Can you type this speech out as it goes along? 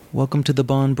Welcome to the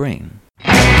Bond Brain.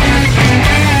 And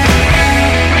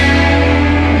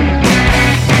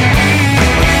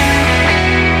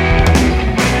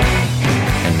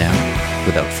now,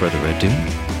 without further ado,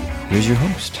 here's your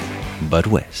host, Bud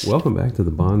West. Welcome back to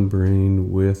the Bond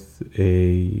Brain with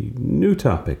a new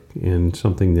topic and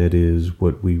something that is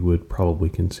what we would probably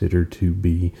consider to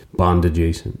be Bond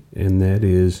adjacent. And that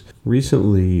is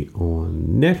recently on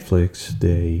Netflix,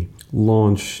 they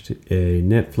launched a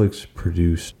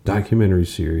Netflix-produced documentary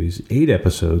series, 8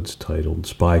 episodes titled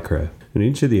Spycraft. And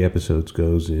each of the episodes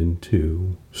goes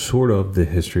into sort of the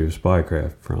history of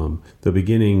Spycraft from the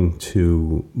beginning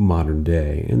to modern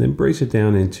day, and then breaks it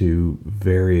down into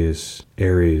various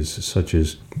areas such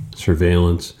as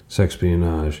surveillance,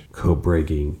 sexpionage,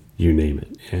 code-breaking, you name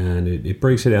it. And it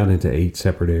breaks it out into 8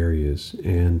 separate areas.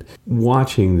 And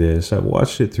watching this, I've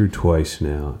watched it through twice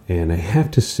now, and I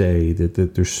have to say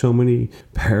that there's so many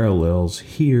parallels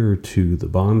here to the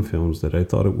Bond films that I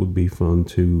thought it would be fun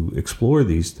to explore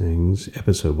these things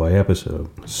episode by episode.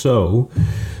 So,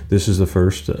 this is the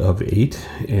first of 8,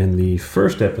 and the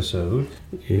first episode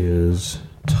is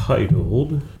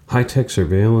titled High-Tech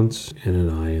Surveillance and an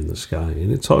Eye in the Sky.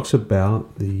 And it talks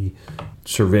about the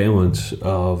surveillance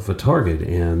of a target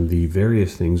and the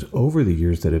various things over the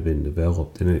years that have been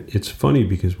developed. And it's funny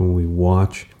because when we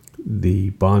watch the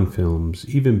Bond films,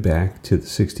 even back to the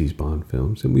 60s Bond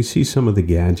films, and we see some of the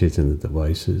gadgets and the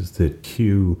devices that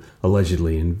Q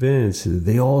allegedly invents,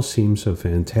 they all seem so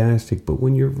fantastic. But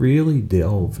when you really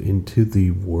delve into the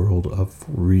world of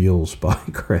real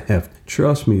spycraft,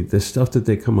 trust me, the stuff that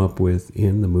they come up with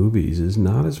in the movies is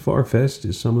not as far-fetched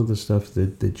as some of the stuff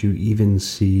that you even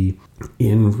see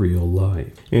in real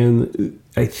life. And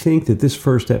I think that this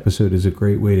first episode is a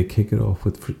great way to kick it off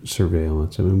with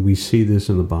surveillance. I mean, we see this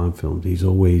in the Bond films. He's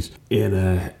always in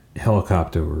a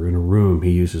helicopter or in a room.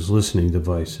 He uses listening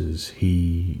devices.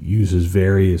 He uses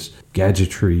various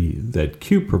gadgetry that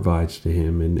Q provides to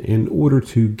him in order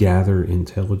to gather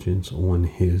intelligence on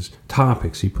his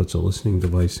topics. He puts a listening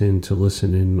device in to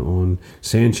listen in on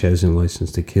Sanchez in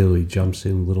License to Kill. He jumps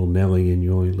in Little Nelly and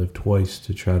You Only Live Twice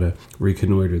to try to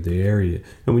reconnoiter the area.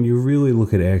 And when you really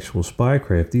look at actual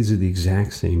spycraft, these are the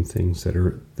exact same things that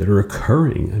are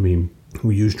occurring. I mean,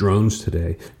 we use drones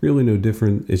today. Really no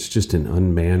different. It's just an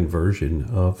unmanned version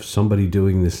of somebody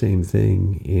doing the same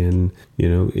thing in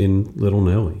Little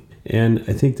Nelly. And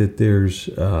I think that there's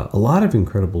a lot of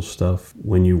incredible stuff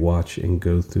when you watch and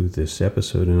go through this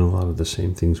episode, and a lot of the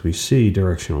same things we see,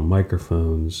 directional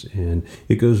microphones, and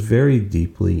it goes very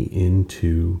deeply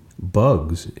into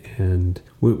bugs. And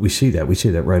we see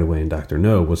that right away in Dr.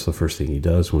 No. What's the first thing he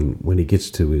does when he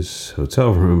gets to his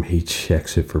hotel room? He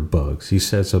checks it for bugs. He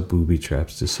sets up booby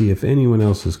traps to see if anyone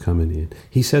else is coming in.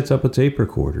 He sets up a tape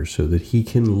recorder so that he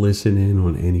can listen in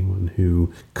on anyone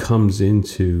who comes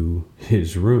into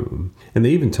his room. And they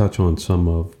even touch on some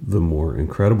of the more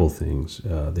incredible things.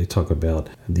 They talk about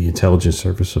the intelligence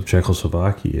service of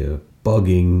Czechoslovakia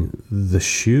bugging the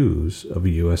shoes of a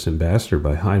U.S. ambassador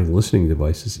by hiding listening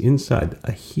devices inside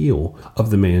a heel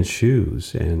of the man's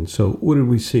shoes. And so what did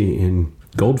we see in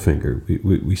Goldfinger?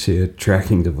 We see a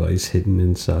tracking device hidden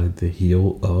inside the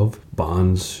heel of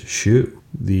Bond's shoe.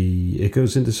 It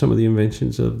goes into some of the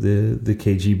inventions of the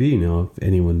KGB. Now, if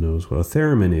anyone knows what a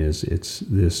theremin is, it's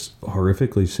this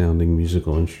horrifically sounding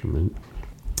musical instrument.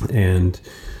 And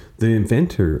the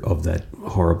inventor of that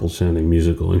horrible sounding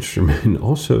musical instrument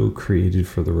also created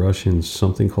for the Russians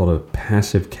something called a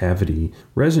passive cavity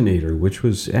resonator, which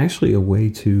was actually a way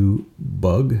to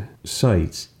bug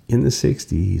sites in the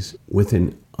 60s with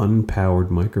an unpowered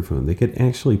microphone. They could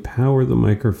actually power the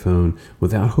microphone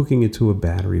without hooking it to a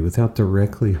battery, without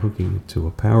directly hooking it to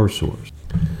a power source.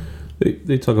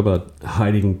 They talk about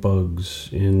hiding bugs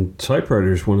in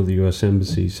typewriters. One of the U.S.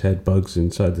 embassies had bugs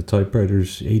inside the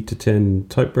typewriters, 8 to 10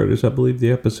 typewriters, I believe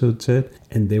the episode said.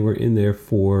 And they were in there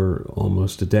for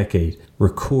almost a decade,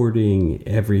 recording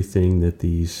everything that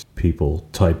these people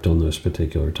typed on this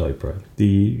particular typewriter.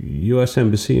 The U.S.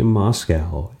 Embassy in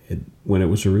Moscow, when it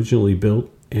was originally built,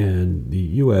 and the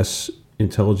U.S.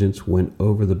 intelligence went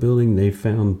over the building, they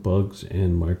found bugs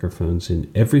and microphones in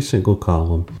every single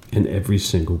column and every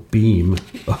single beam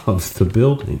of the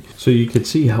building. So you could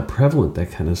see how prevalent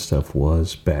that kind of stuff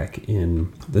was back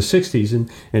in the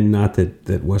 60s. And not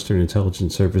that Western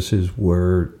intelligence services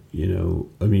were,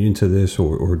 immune to this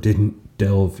or didn't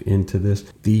delve into this.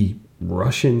 The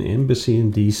Russian embassy in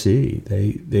D.C.,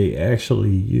 they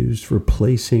actually used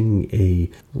replacing a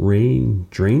rain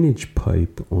drainage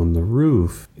pipe on the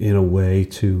roof in a way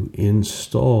to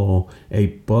install a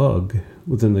bug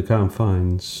within the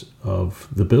confines of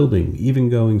the building, even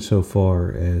going so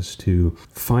far as to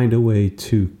find a way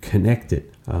to connect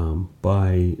it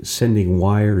by sending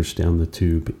wires down the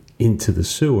tube into the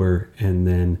sewer and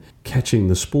then catching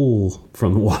the spool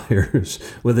from the wires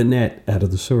with a net out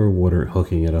of the sewer water,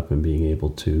 hooking it up and being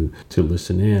able to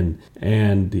listen in,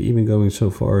 and even going so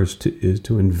far as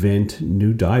to invent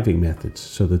new diving methods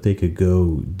so that they could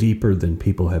go deeper than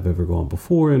people have ever gone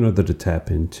before in order to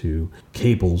tap into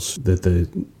cables that the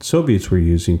Soviets were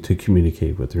using to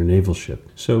communicate with their naval ship.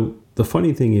 So the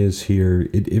funny thing is here,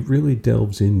 it really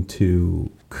delves into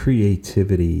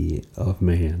creativity of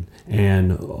man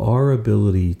and our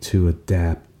ability to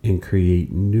adapt and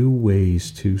create new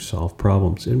ways to solve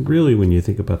problems. And really, when you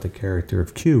think about the character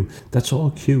of Q, that's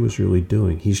all Q is really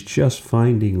doing. He's just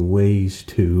finding ways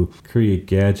to create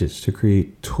gadgets, to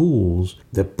create tools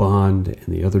that Bond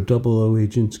and the other 00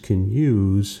 agents can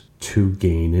use to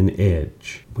gain an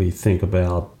edge. We think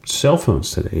about cell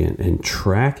phones today and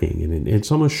tracking, and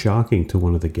it's almost shocking to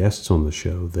one of the guests on the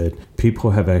show that people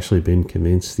have actually been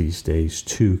convinced these days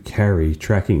to carry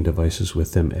tracking devices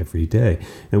with them every day.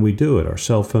 And we do it. Our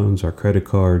cell phones, our credit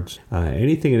cards,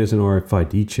 anything that has an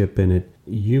RFID chip in it,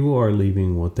 you are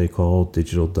leaving what they call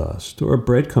digital dust or a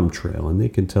breadcrumb trail, and they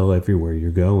can tell everywhere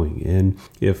you're going. And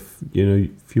if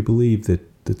you believe that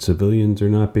civilians are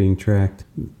not being tracked,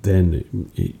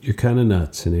 then you're kind of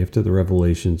nuts. And after the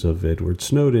revelations of Edward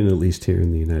Snowden, at least here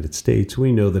in the United States,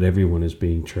 we know that everyone is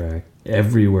being tracked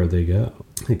everywhere they go.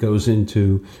 It goes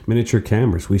into miniature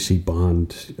cameras. We see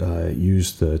Bond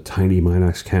use the tiny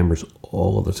Minox cameras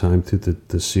all the time through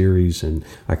the series, and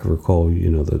I can recall,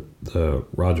 the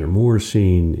Roger Moore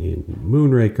scene in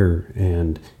Moonraker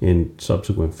and in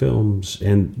subsequent films,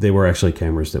 and they were actually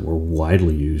cameras that were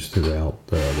widely used throughout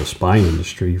the spy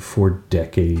industry for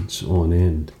decades on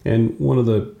end. And one of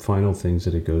the final things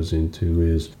that it goes into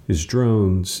is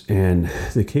drones and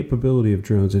the capability of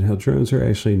drones and how drones are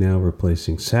actually now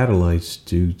replacing satellites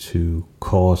due to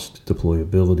cost,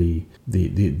 deployability,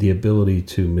 the ability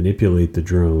to manipulate the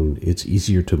drone. It's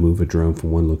easier to move a drone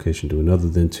from one location to another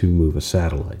than to move a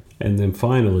satellite. And then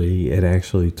finally, it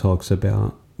actually talks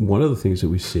about one of the things that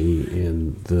we see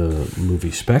in the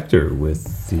movie Spectre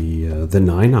with the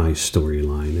Nine Eyes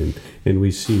storyline. And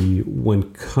we see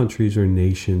when countries or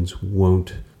nations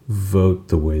won't vote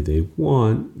the way they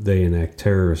want, they enact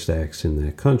terrorist acts in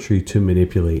that country to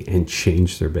manipulate and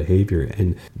change their behavior.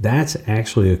 And that's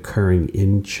actually occurring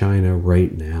in China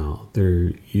right now.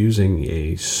 They're using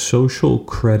a social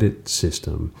credit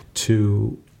system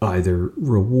to either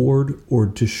reward or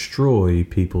destroy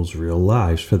people's real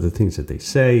lives for the things that they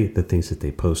say, the things that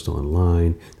they post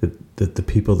online, the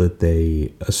people that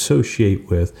they associate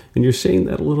with. And you're seeing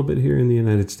that a little bit here in the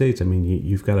United States. I mean,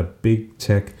 you've got a big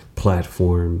tech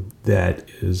platform that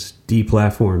is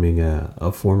deplatforming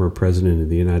a former president of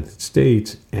the United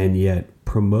States and yet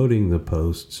promoting the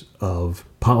posts of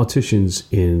politicians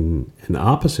in an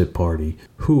opposite party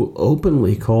who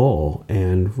openly call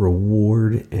and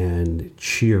reward and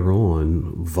cheer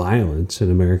on violence in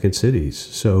American cities.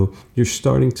 So you're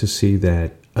starting to see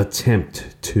that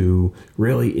attempt to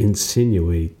really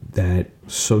insinuate that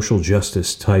social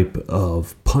justice type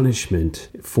of punishment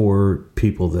for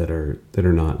people that are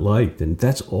not liked. And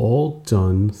that's all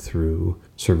done through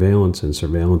surveillance and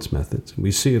surveillance methods.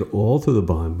 We see it all through the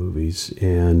Bond movies,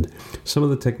 and some of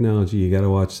the technology, you got to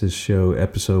watch this show,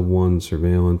 Episode 1,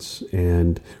 Surveillance,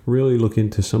 and really look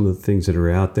into some of the things that are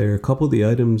out there. A couple of the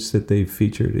items that they've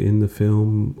featured in the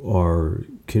film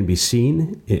can be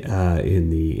seen in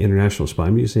the International Spy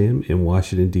Museum in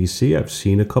Washington, D.C. I've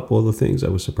seen a couple of the things. I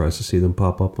was surprised to see them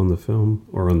pop up on the film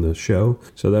or on the show.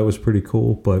 So that was pretty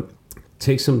cool. But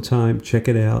take some time, check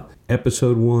it out.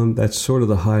 Episode 1, that's sort of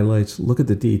the highlights. Look at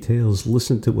the details,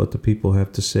 listen to what the people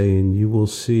have to say, and you will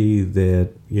see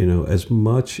that, as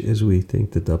much as we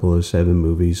think the 007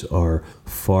 movies are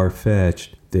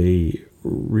far-fetched, they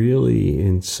really,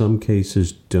 in some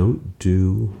cases, don't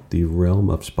do the realm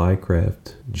of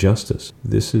Spycraft justice.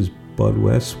 This is Bud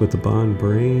West with the Bond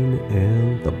Brain,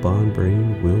 and the Bond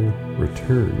Brain will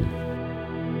return.